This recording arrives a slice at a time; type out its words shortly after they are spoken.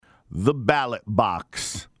The ballot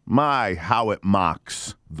box, my, how it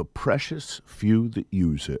mocks the precious few that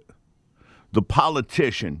use it. The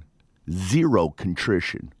politician, zero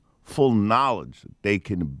contrition, full knowledge that they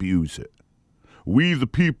can abuse it. We the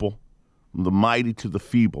people, from the mighty to the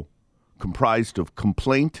feeble, comprised of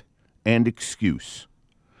complaint and excuse.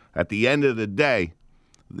 At the end of the day,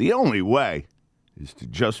 the only way is to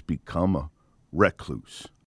just become a recluse.